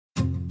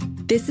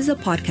This is a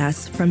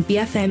podcast from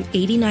BFM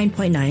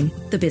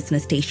 89.9, the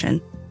business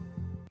station.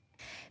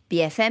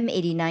 BFM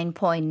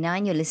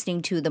 89.9, you're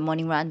listening to The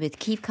Morning Run with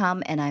Keith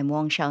Kam, and I'm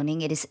Wong Shao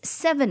Ning. It is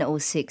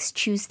 7:06,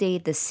 Tuesday,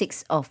 the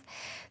 6th of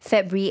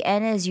February,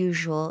 and as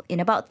usual, in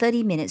about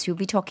 30 minutes, we'll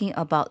be talking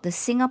about the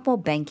Singapore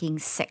banking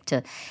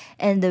sector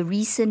and the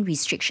recent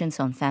restrictions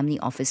on family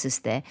offices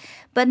there.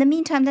 But in the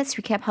meantime, let's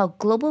recap how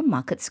global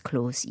markets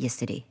closed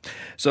yesterday.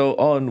 So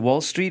on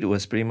Wall Street, it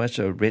was pretty much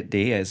a red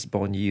day as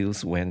bond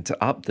yields went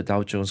up. The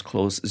Dow Jones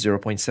closed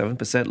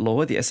 0.7%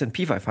 lower. The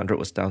S&P 500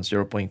 was down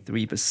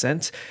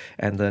 0.3%,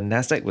 and the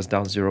Nasdaq was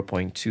down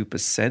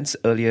 0.2%.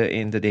 Earlier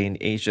in the day in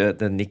Asia,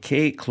 the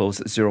Nikkei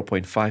closed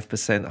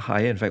 0.5%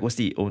 higher. In fact, was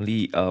the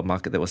only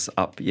market that was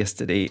up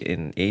yesterday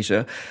in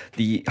Asia.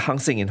 The Hang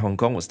Seng in Hong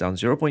Kong was down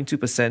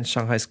 0.2%.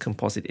 Shanghai's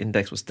composite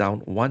index was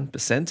down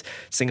 1%.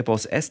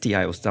 Singapore's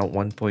STI was down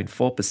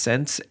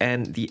 1.4%.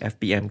 And the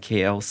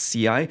FBM-KL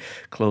CI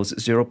closed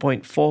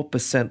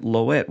 0.4%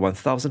 lower at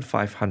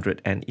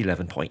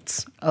 1,511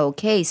 points.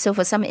 Okay, so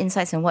for some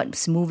insights on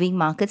what's moving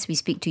markets, we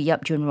speak to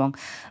Yeap Jun Rong,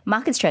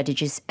 market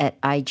strategist at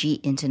IG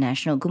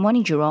International. Good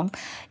morning, Jerome.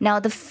 Now,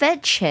 the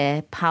Fed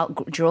Chair,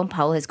 Jerome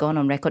Powell, has gone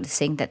on record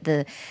saying that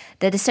the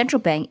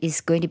central bank is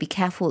going to be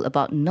careful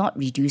about not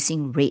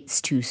reducing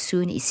rates too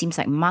soon. It seems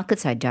like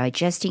markets are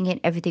digesting it.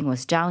 Everything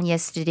was down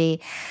yesterday.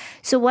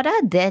 So what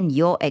are then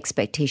your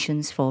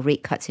expectations for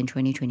rate cuts in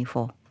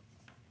 2024?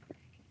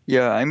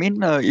 Yeah,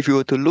 if you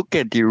were to look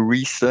at the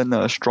recent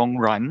strong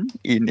run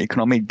in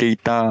economic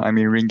data,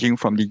 ranging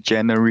from the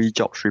January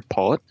jobs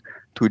report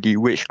to the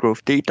wage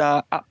growth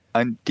data up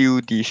until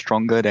the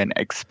stronger than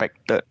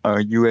expected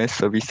US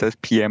services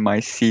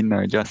PMI seen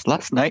just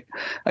last night,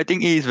 I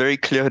think it is very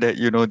clear that,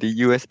 the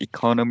US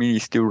economy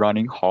is still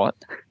running hot.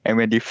 And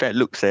when the Fed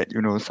looks at,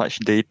 such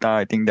data,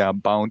 I think there are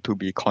bound to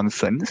be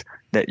concerns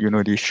that,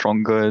 the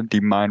stronger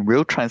demand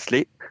will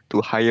translate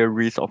to higher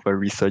risk of a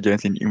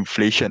resurgence in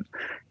inflation.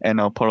 And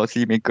our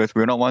policymakers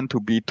will not want to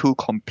be too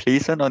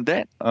complacent on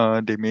that.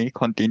 They may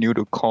continue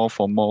to call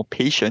for more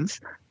patience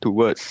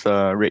towards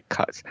rate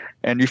cuts.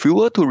 And if you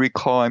were to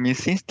recall,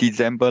 since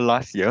December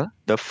last year,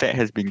 the Fed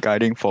has been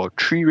guiding for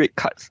 3 rate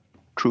cuts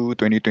through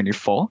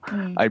 2024.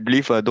 I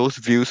believe those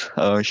views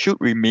should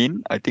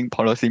remain. I think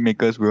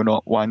policymakers will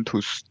not want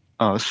to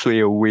sway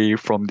away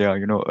from their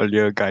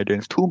earlier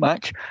guidance too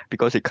much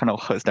because it kind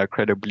of hurts their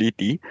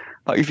credibility.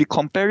 But if you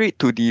compare it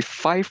to the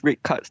 5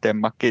 rate cuts that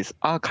markets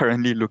are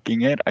currently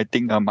looking at, I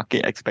think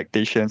market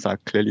expectations are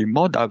clearly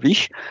more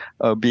dovish,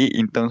 be it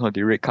in terms of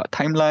the rate cut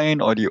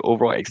timeline or the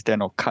overall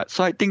extent of cuts.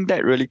 So I think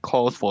that really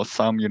calls for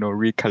some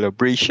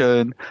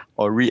recalibration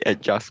or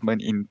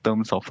readjustment in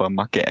terms of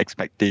market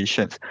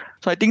expectations.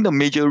 So I think the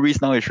major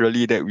risk now is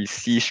really that we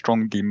see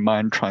strong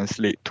demand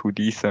translate to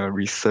this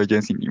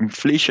resurgence in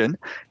inflation,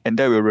 and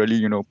that will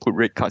really put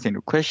rate cuts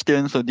into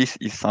question. So this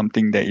is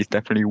something that is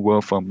definitely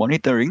worth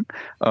monitoring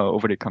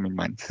over the coming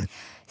months.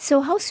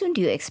 So how soon do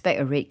you expect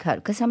a rate cut?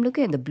 Because I'm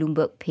looking at the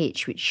Bloomberg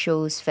page, which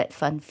shows Fed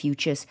Fund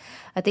futures.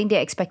 I think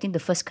they're expecting the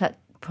first cut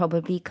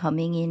probably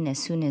coming in as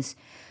soon as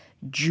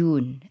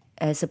June,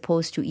 as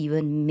opposed to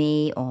even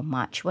May or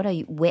March.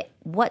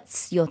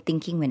 What's your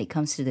thinking when it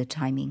comes to the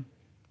timing?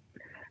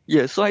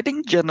 Yeah, so I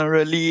think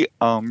generally,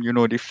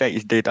 the Fed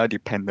is data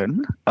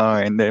dependent,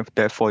 and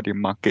therefore the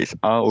markets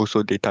are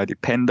also data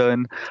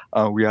dependent.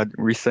 We are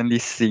recently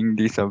seeing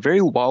this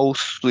very wild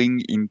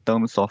swing in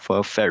terms of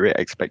Fed rate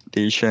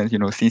expectations,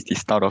 since the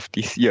start of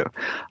this year.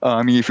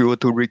 If you were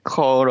to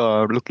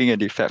recall, looking at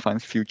the Fed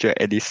funds future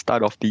at the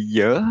start of the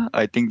year,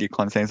 I think the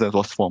consensus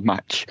was for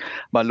March.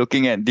 But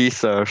looking at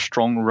this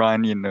strong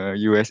run in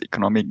US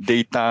economic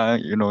data,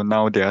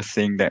 now they are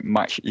saying that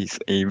March is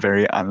a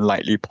very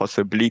unlikely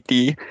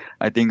possibility.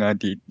 I think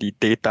the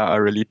data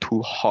are really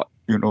too hot,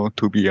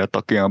 to be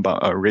talking about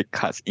rate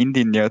cuts in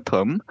the near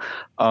term.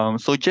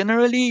 So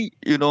generally,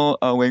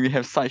 when we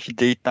have such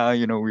data,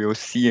 we will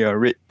see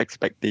rate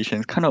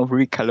expectations kind of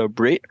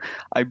recalibrate.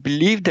 I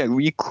believe that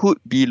we could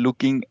be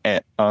looking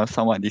at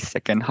somewhat the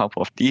second half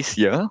of this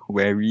year,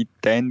 where we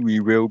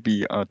will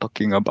be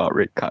talking about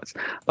rate cuts.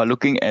 But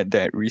looking at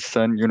that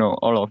recent,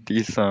 all of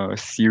these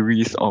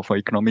series of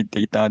economic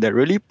data that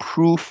really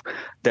prove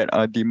that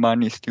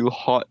demand is still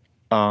hot,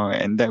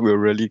 and that will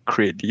really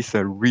create this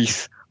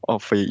risk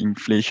of a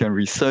inflation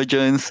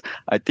resurgence.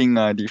 I think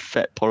the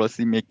Fed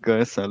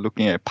policymakers are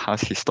looking at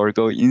past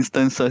historical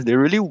instances. They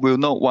really will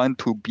not want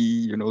to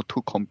be,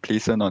 too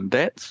complacent on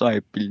that. So I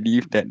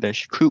believe that there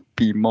should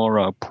be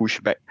more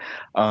pushback,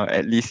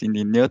 at least in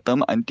the near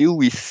term, until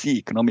we see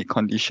economic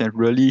conditions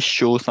really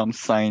show some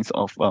signs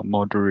of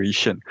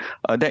moderation.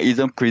 That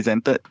isn't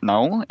presented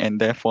now,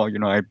 and therefore,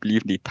 I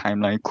believe the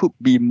timeline could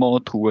be more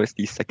towards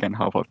the second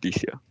half of this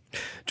year.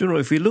 Jun Rong,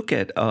 if we look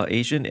at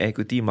Asian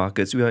equity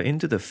markets, we are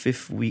into the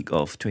 5th week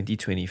of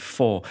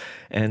 2024,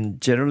 and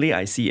generally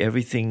I see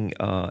everything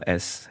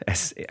as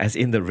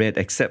in the red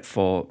except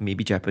for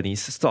maybe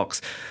Japanese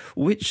stocks.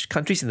 Which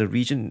countries in the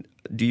region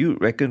do you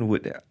reckon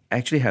would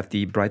actually have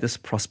the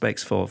brightest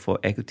prospects for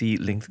equity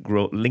linked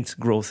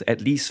growth,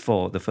 at least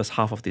for the first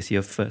half of this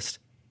year first?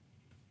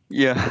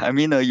 Yeah, I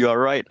mean, you are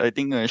right. I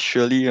think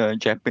surely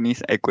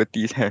Japanese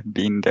equities have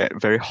been that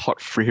very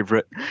hot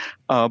favorite.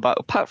 But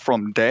apart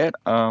from that,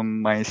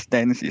 my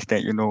stance is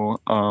that,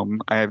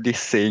 I have this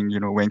saying,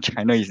 when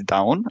China is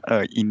down,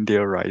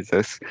 India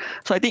rises.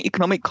 So I think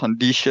economic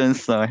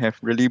conditions have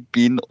really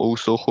been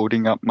also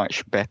holding up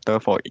much better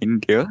for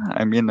India.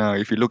 I mean,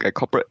 if you look at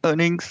corporate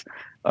earnings,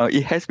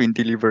 it has been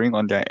delivering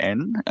on their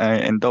end,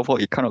 and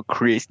therefore it kind of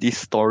creates this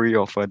story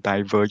of a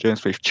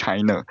divergence with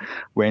China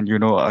when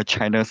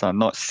China's are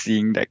not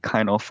seeing that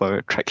kind of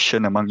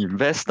traction among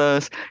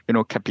investors.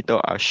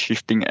 Capital are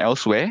shifting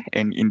elsewhere,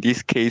 and in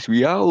this case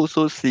we are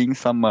also seeing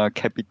some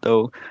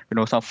capital,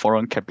 some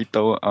foreign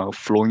capital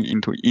flowing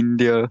into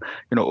India,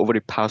 over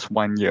the past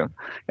 1 year.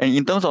 And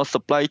in terms of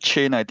supply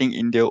chain, I think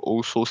India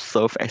also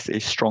serves as a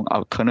strong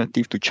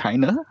alternative to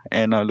China,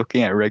 and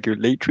looking at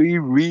regulatory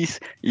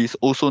risk is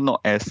also not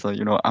as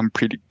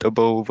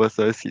unpredictable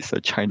versus its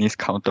Chinese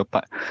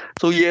counterpart.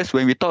 So yes,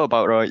 when we talk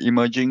about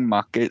emerging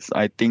markets,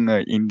 I think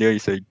India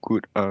is a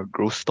good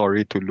growth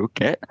story to look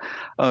at.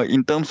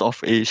 In terms of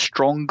a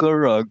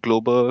stronger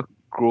global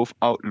growth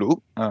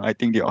outlook, I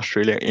think the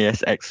Australia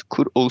ASX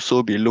could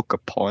also be looked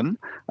upon.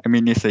 I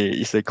mean,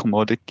 it's a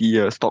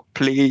commodity stock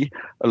play,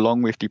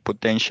 along with the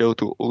potential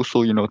to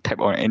also tap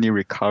on any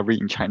recovery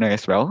in China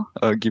as well,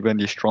 given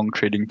the strong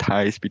trading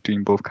ties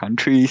between both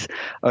countries.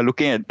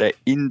 Looking at the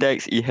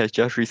index, it has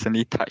just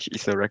recently touched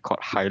its record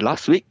high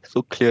last week,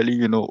 so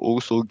clearly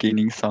also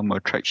gaining some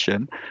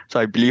traction. So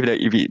I believe that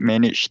if it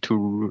managed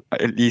to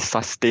at least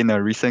sustain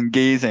a recent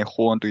gains and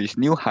hold on to its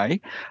new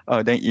high,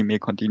 then it may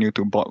continue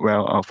to bode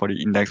well for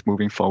the index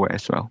moving forward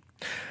as well.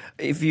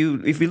 If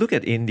we look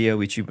at India,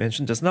 which you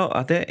mentioned just now,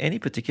 are there any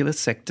particular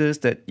sectors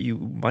that you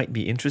might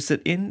be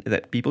interested in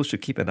that people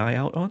should keep an eye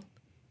out on?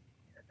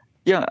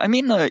 Yeah, I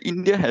mean,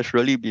 India has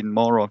really been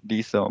more of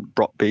this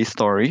broad-based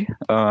story.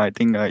 I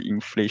think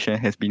inflation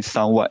has been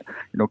somewhat,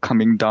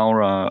 coming down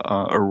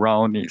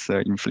around its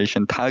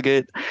inflation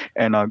target,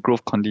 and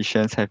growth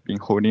conditions have been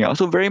holding out.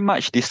 So very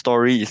much this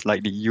story is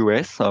like the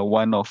US,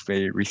 one of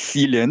a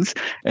resilience,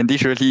 and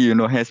this really,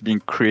 has been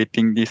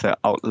creating this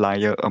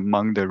outlier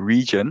among the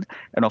region.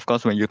 And of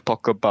course, when you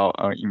talk about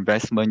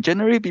investment,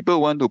 generally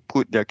people want to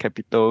put their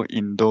capital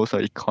in those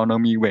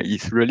economy where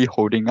it's really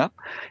holding up.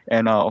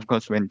 And of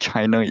course, when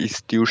China is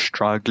still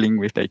struggling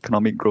with the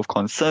economic growth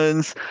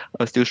concerns,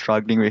 still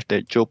struggling with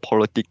the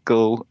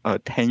geopolitical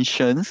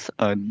tensions,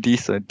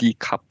 this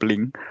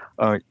decoupling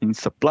in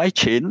supply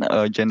chain,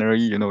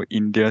 generally,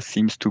 India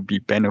seems to be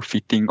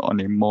benefiting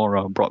on a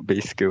more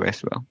broad-based scale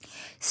as well.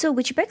 So,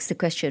 which begs the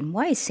question,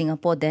 why is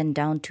Singapore then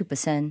down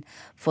 2%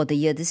 for the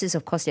year? This is,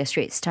 of course, their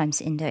Straits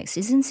Times Index.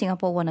 Isn't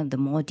Singapore one of the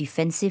more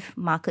defensive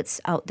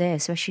markets out there,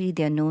 especially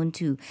they're known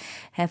to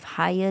have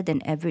higher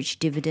than average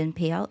dividend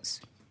payouts?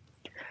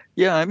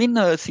 Yeah, I mean,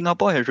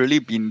 Singapore has really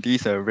been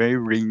this very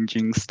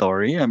ranging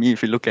story. I mean,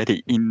 if you look at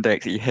the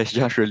index, it has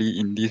just really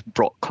in this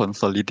broad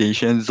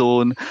consolidation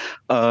zone,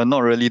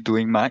 not really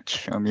doing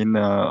much. I mean,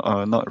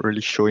 not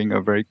really showing a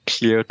very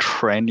clear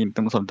trend in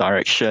terms of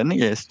direction.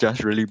 It has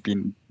just really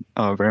been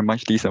very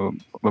much this a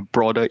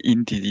broader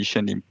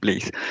indecision in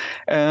place.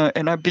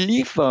 And I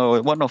believe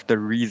one of the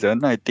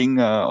reason, I think,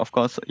 of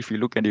course, if you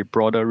look at the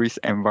broader risk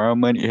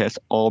environment, it has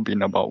all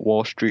been about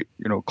Wall Street,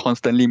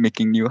 constantly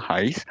making new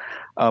highs.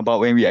 But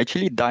when we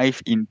actually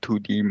dive into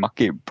the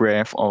market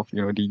breadth of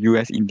the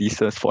US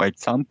indices, for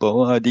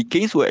example, the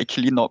gains were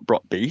actually not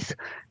broad-based.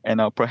 And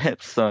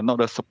perhaps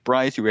not a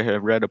surprise you will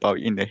have read about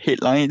in the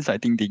headlines. I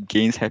think the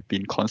gains have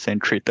been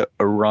concentrated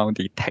around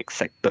the tech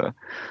sector.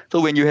 So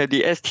when you have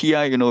the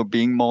STI,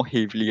 being more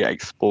heavily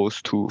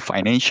exposed to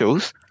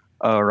financials,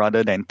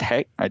 rather than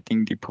tech, I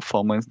think the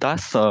performance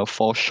does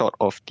fall short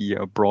of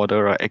the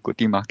broader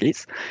equity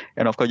markets.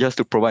 And of course, just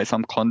to provide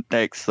some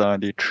context,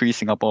 the three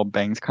Singapore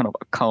banks kind of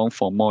account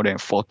for more than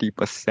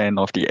 40%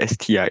 of the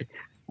STI,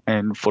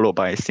 and followed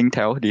by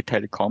Singtel, the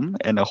telecom,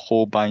 and a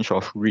whole bunch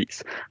of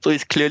REITs. So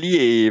it's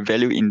clearly a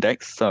value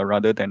index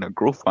rather than a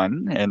growth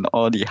one, and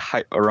all the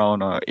hype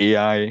around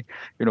AI,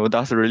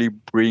 does really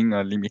bring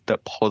a limited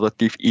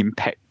positive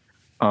impact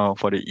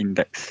for the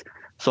index.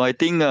 So I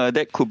think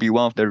that could be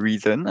one of the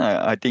reasons.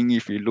 I think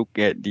if you look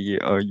at the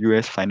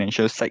US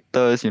financial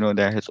sectors,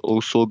 there has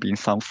also been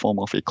some form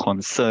of a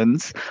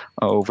concerns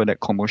over that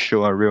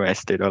commercial real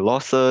estate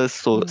losses.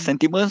 So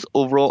sentiments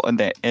overall on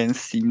that end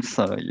seems,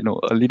 a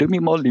little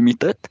bit more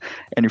limited.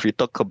 And if we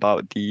talk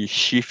about the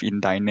shift in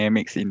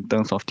dynamics in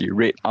terms of the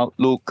rate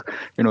outlook,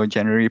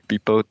 generally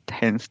people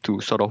tends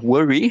to sort of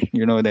worry,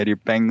 that the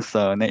bank's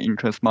net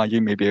interest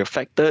margin may be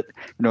affected.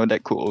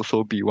 That could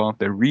also be one of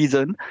the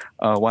reasons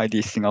why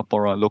the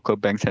Singapore local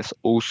banks has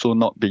also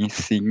not been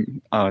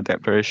seeing that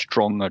very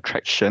strong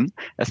traction,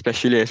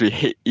 especially as we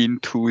head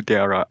into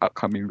their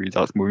upcoming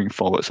results moving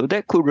forward. So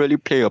that could really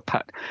play a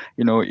part,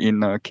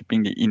 in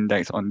keeping the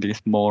index on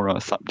this more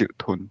subdued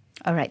tone.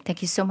 All right.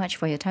 Thank you so much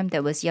for your time.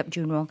 That was Yeap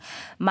Jun Rong,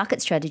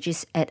 market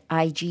strategist at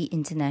IG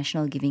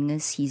International, giving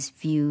us his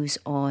views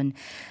on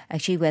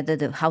actually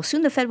how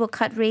soon the Fed will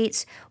cut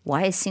rates,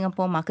 why is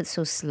Singapore market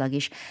so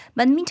sluggish.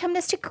 But in the meantime,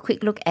 let's take a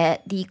quick look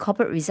at the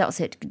corporate results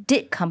that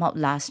did come out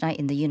last night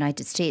in the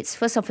United States.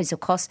 First off is,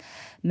 of course,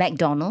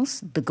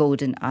 McDonald's, the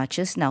Golden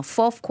Arches. Now,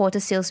 fourth quarter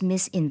sales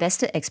missed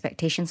investor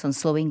expectations on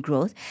slowing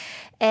growth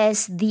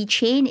as the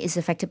chain is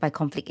affected by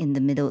conflict in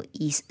the Middle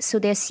East. So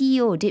their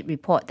CEO did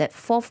report that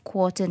fourth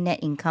quarter net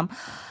income,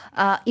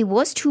 it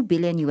was $2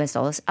 billion,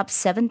 up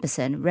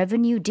 7%.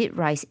 Revenue did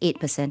rise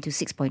 8% to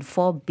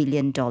 $6.4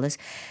 billion.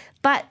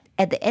 But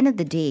at the end of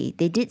the day,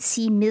 they did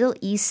see Middle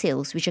East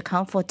sales, which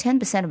account for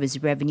 10% of its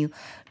revenue,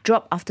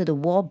 drop after the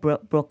war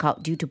broke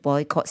out due to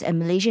boycotts, and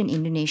Malaysia and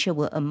Indonesia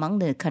were among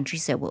the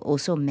countries that were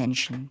also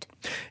mentioned.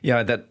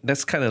 Yeah,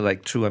 that's kind of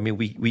like true. I mean,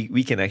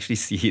 we can actually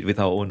see it with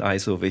our own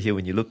eyes over here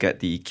when you look at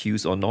the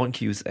queues or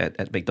non-queues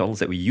at McDonald's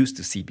that we used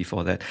to see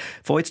before that.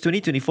 For its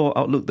 2024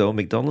 outlook, though,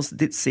 McDonald's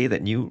did say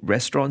that new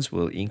restaurants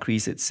will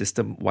increase its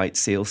system-wide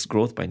sales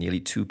growth by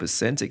nearly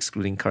 2%,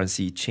 excluding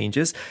currency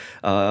changes.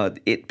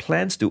 It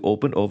plans to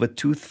open over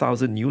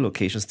 2,000 new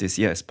locations this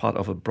year as part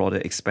of a broader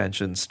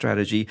expansion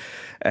strategy.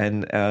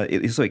 And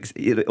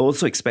it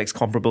also expects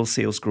comparable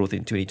sales growth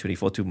in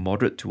 2024 to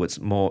moderate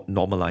towards more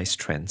normalized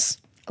trends.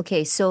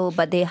 Okay,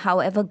 but they,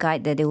 however,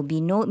 guide that there will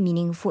be no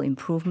meaningful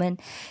improvement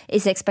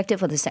is expected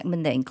for the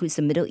segment that includes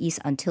the Middle East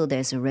until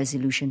there's a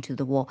resolution to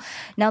the war.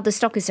 Now, the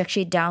stock is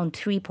actually down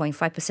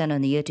 3.5%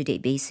 on a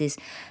year-to-date basis.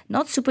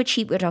 Not super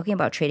cheap. We're talking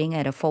about trading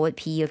at a forward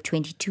PE of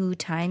 22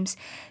 times.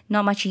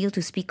 Not much yield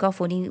to speak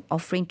of, only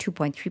offering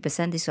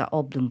 2.3%. These are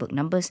all Bloomberg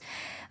numbers.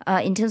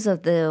 In terms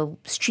of the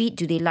street,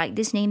 do they like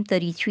this name?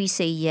 33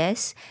 say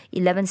yes,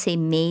 11 say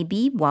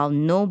maybe, while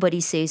nobody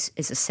says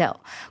it's a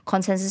sell.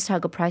 Consensus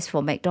target price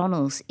for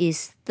McDonald's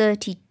is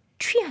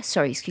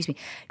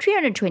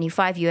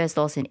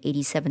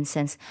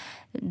 $325.87.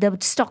 The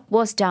stock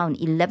was down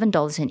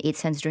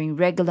 $11.08 during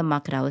regular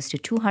market hours to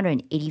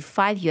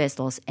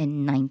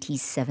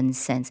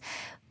 $285.97.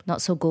 Not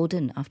so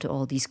golden after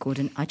all these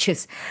golden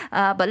arches.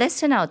 But let's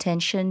turn our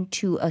attention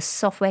to a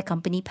software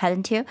company,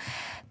 Palantir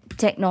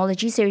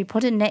Technologies. They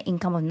reported net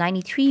income of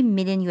 $93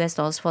 million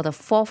for the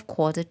fourth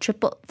quarter,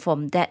 tripled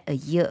from that a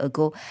year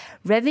ago.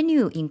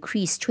 Revenue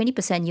increased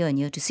 20% year on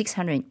year to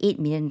 $608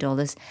 million.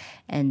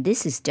 And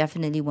this is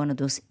definitely one of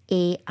those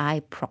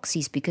AI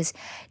proxies because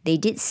they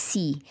did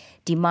see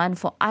demand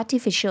for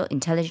artificial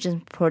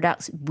intelligence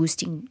products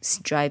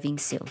driving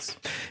sales.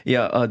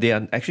 Yeah, they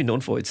are actually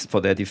known for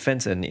their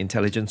defense and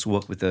intelligence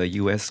work with the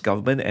U.S.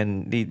 government,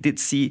 and they did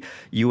see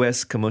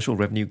U.S. commercial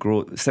revenue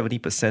grow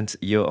 70%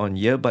 year on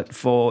year. But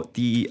for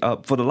the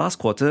last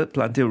quarter,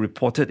 Palantir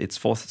reported its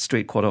fourth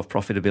straight quarter of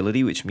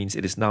profitability, which means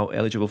it is now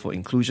eligible for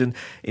inclusion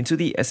into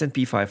the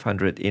S&P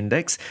 500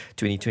 index.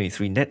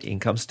 2023 net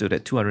income stood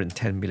at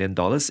 $210 million,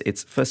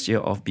 its first year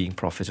of being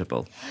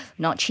profitable.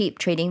 Not cheap,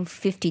 trading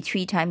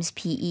 53 times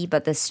PE,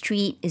 but the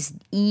street is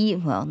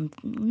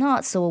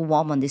not so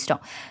warm on this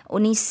stock.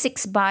 Only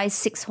 6 buys,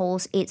 6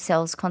 holds, 8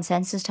 sells.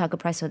 Consensus target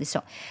price for this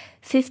stock,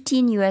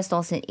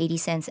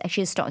 $15.80.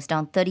 Actually, the stock is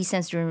down 30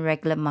 cents during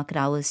regular market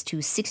hours to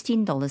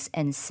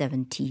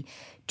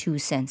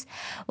 $16.72.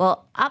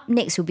 Well, up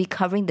next, we'll be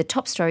covering the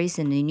top stories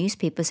in the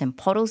newspapers and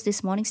portals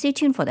this morning. Stay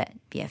tuned for that.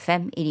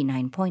 BFM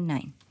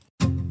 89.9.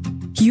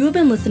 You have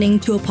been listening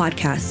to a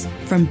podcast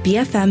from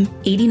BFM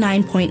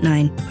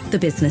 89.9, the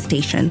business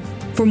station.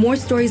 For more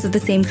stories of the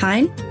same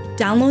kind,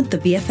 download the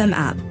BFM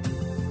app.